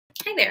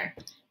Hi there.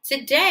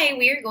 Today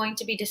we are going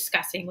to be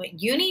discussing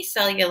what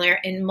unicellular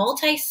and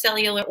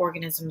multicellular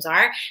organisms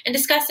are and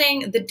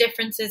discussing the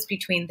differences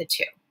between the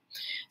two.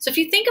 So if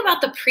you think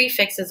about the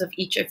prefixes of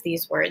each of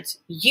these words,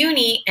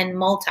 uni and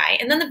multi,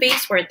 and then the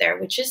base word there,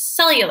 which is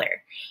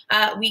cellular,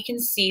 we can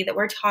see that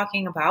we're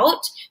talking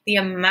about the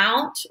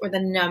amount or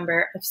the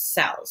number of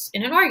cells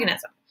in an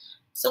organism.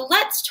 So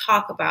let's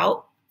talk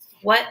about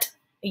what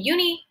a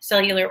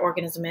unicellular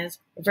organism is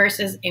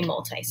versus a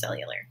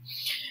multicellular.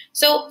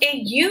 So a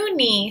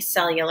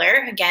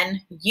unicellular,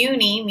 again,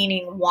 uni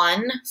meaning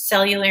one,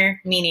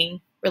 cellular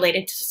meaning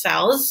related to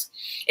cells,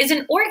 is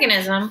an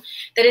organism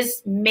that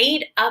is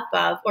made up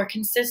of or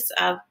consists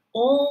of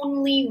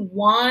only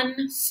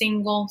one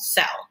single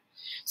cell.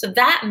 So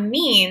that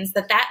means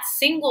that that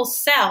single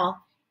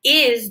cell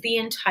is the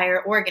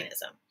entire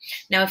organism.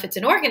 Now, if it's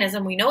an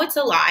organism, we know it's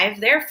alive.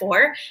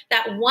 Therefore,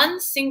 that one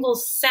single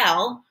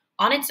cell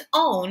on its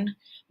own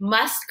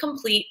must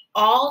complete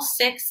all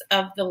 6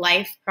 of the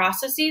life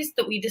processes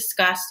that we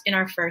discussed in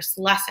our first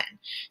lesson.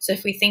 So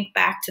if we think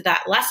back to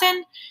that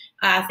lesson,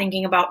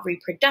 thinking about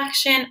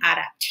reproduction,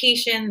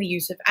 adaptation, the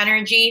use of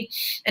energy,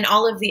 and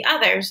all of the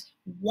others,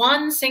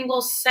 one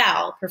single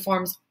cell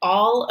performs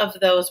all of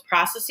those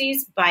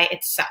processes by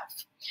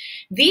itself.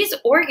 These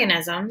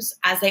organisms,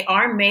 as they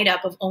are made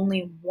up of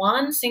only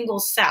one single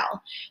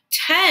cell,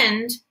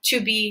 tend to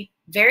be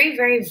very,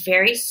 very,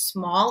 very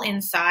small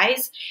in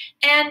size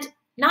and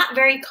not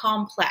very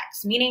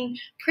complex, meaning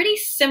pretty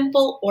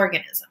simple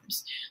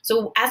organisms.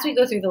 So as we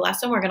go through the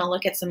lesson, we're going to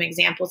look at some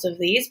examples of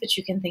these, but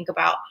you can think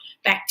about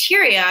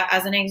bacteria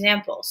as an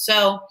example.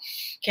 So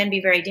can be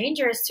very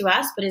dangerous to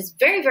us, but is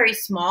very, very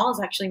small.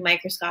 It's actually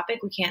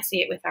microscopic. We can't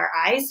see it with our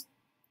eyes.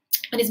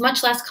 It is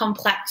much less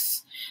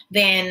complex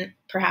than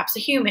perhaps a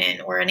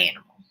human or an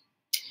animal.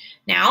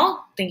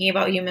 Now, thinking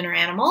about human or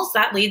animals,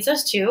 that leads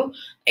us to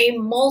a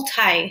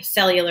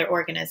multicellular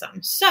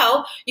organism.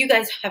 So you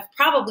guys have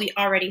probably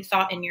already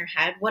thought in your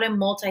head what a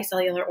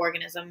multicellular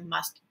organism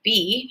must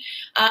be.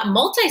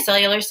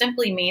 Multicellular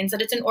simply means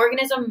that it's an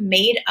organism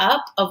made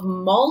up of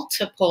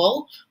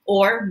multiple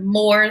or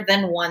more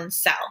than one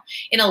cell.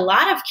 In a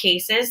lot of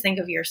cases, think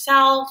of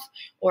yourself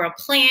or a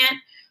plant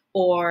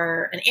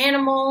or an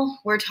animal,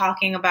 we're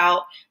talking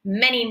about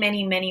many,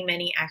 many, many,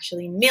 many,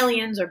 actually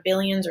millions or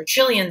billions or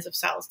trillions of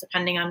cells,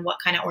 depending on what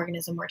kind of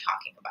organism we're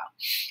talking about.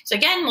 So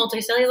again,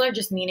 multicellular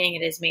just meaning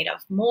it is made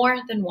of more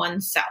than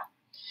one cell.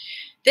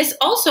 This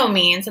also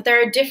means that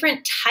there are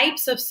different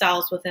types of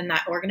cells within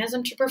that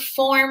organism to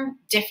perform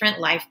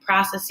different life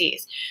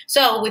processes.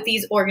 So with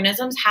these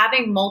organisms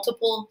having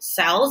multiple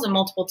cells and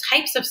multiple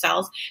types of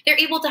cells, they're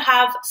able to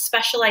have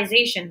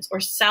specializations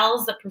or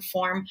cells that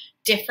perform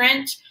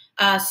different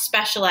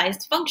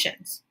specialized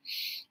functions.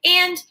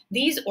 And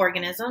these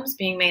organisms,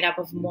 being made up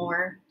of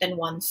more than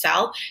one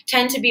cell,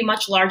 tend to be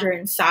much larger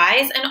in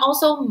size and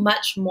also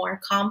much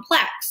more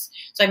complex.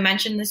 So I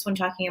mentioned this when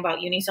talking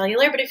about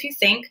unicellular, but if you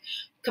think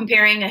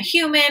comparing a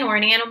human or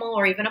an animal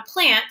or even a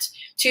plant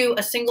to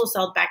a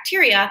single-celled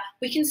bacteria,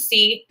 we can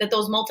see that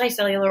those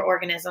multicellular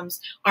organisms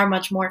are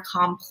much more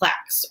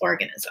complex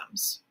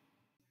organisms.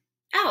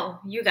 Oh,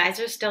 you guys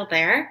are still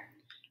there?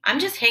 I'm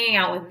just hanging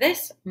out with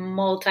this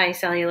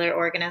multicellular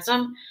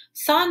organism,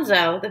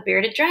 Sanzo, the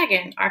bearded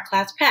dragon, our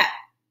class pet.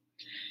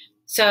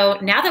 So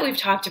now that we've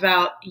talked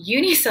about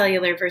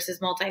unicellular versus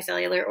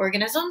multicellular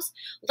organisms,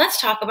 let's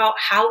talk about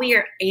how we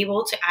are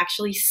able to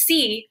actually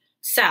see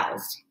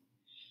cells.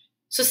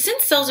 So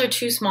since cells are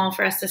too small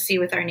for us to see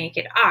with our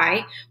naked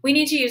eye, we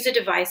need to use a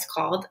device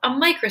called a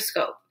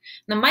microscope.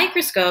 The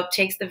microscope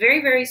takes the very,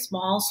 very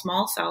small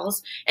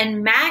cells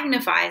and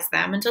magnifies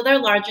them until they're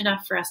large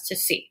enough for us to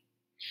see.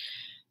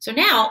 So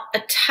now,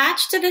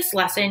 attached to this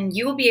lesson,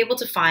 you will be able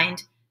to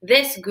find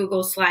this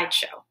Google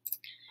slideshow.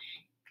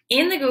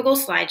 In the Google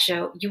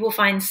slideshow, you will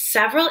find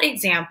several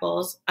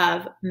examples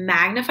of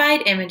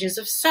magnified images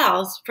of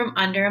cells from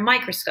under a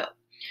microscope.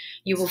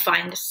 You will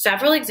find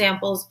several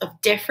examples of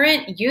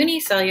different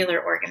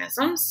unicellular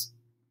organisms,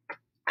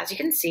 as you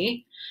can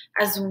see,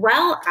 as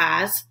well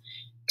as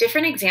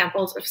different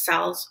examples of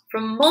cells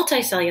from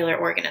multicellular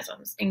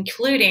organisms,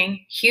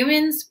 including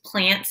humans,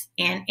 plants,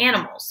 and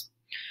animals.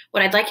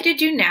 What I'd like you to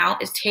do now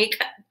is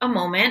take a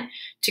moment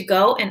to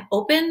go and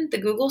open the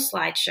Google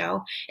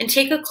slideshow and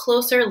take a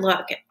closer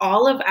look at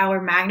all of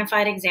our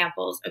magnified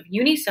examples of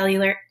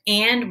unicellular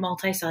and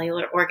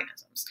multicellular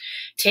organisms.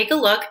 Take a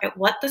look at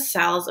what the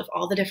cells of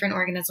all the different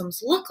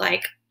organisms look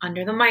like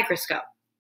under the microscope.